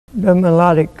The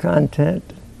melodic content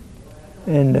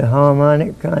and the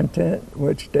harmonic content,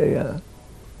 which they are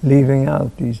leaving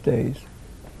out these days.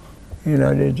 You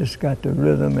know, they just got the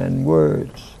rhythm and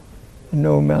words,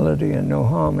 no melody and no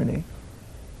harmony.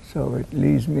 So it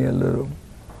leaves me a little,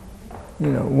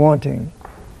 wanting.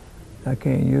 I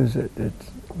can't use it.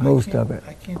 It's most of it.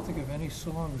 I can't think of any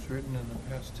songs written in the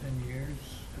past 10 years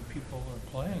that people are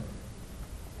playing.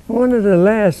 One of the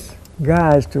last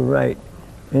guys to write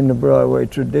in the Broadway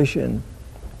tradition,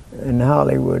 in the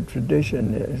Hollywood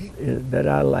tradition, is that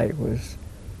I like was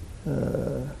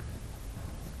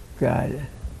guy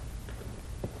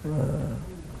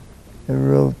that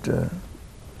wrote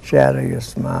Shadow Your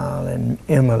Smile and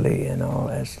Emily and all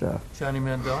that stuff. Johnny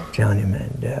Mandel? Johnny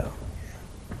Mandel.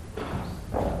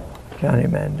 Johnny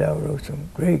Mandel wrote some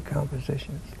great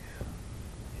compositions.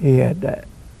 He had that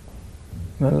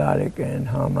melodic and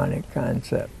harmonic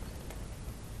concept.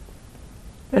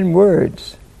 And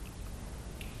words.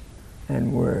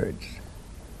 And words.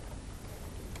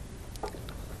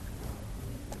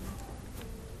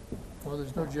 Well,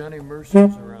 there's no Johnny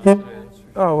Mercers around today.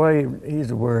 Oh, well,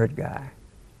 he's a word guy.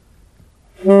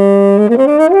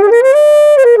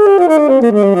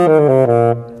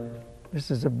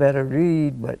 This is a better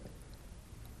read, but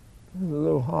it's a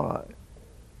little hard.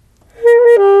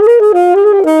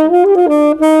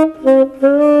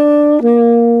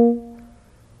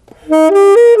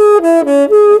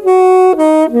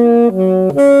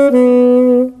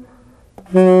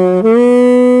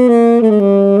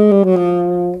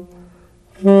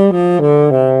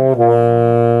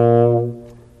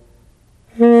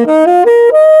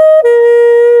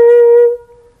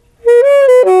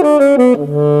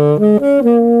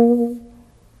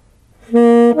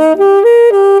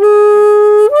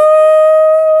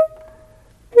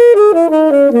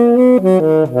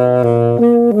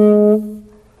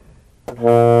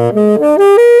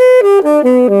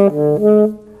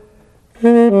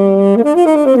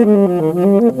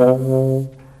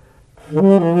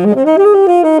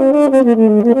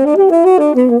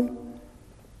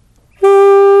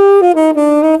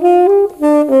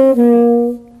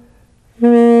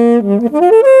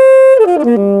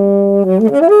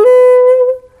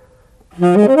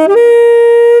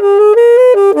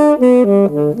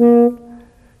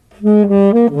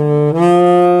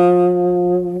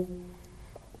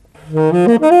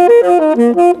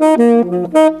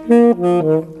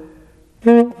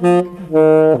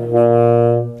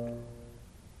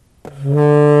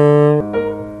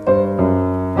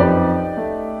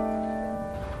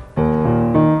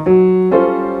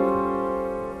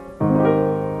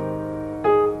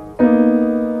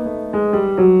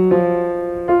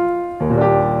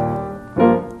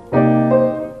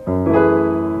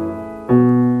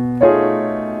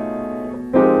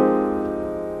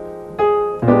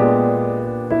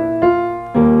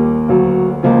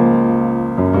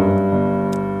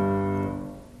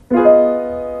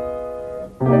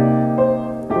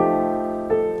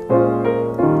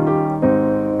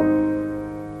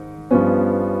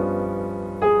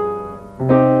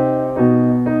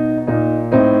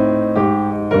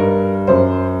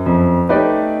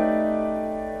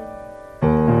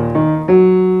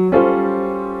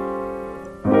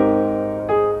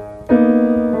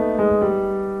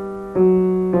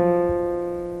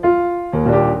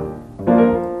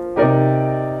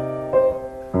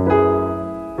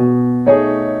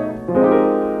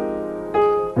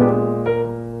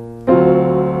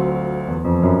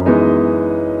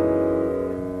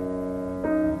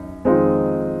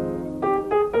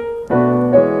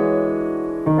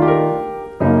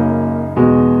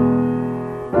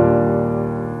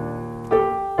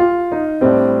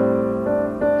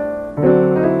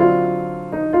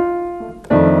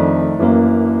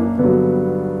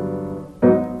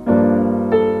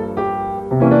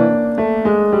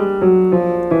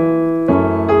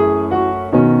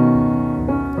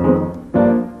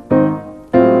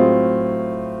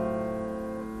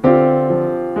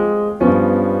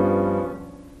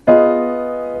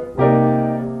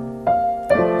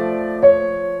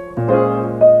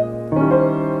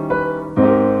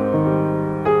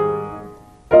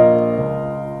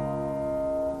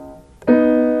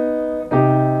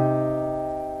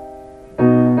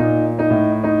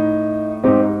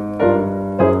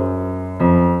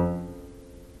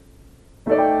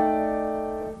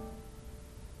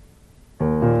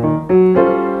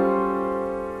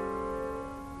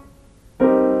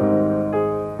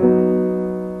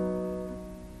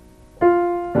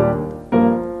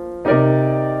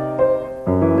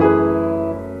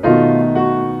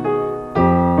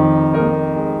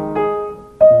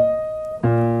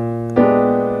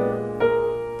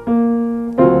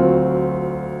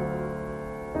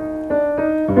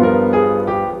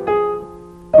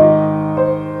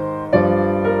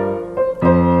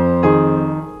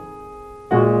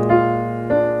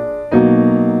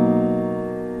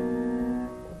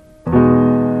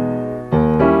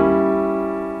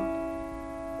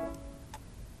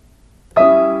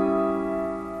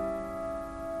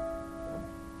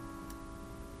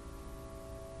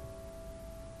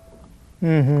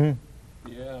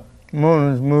 Mm-hmm. Yeah.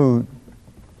 Mona's Mood.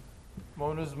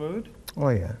 Mona's Mood? Oh,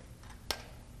 yeah.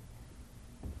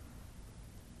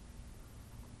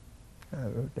 I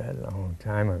wrote that a long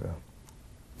time ago.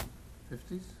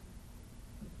 50s?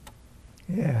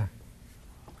 Yeah.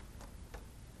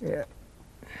 Yeah.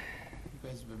 You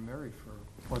guys have been married for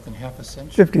more than half a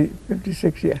century.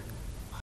 56, yeah.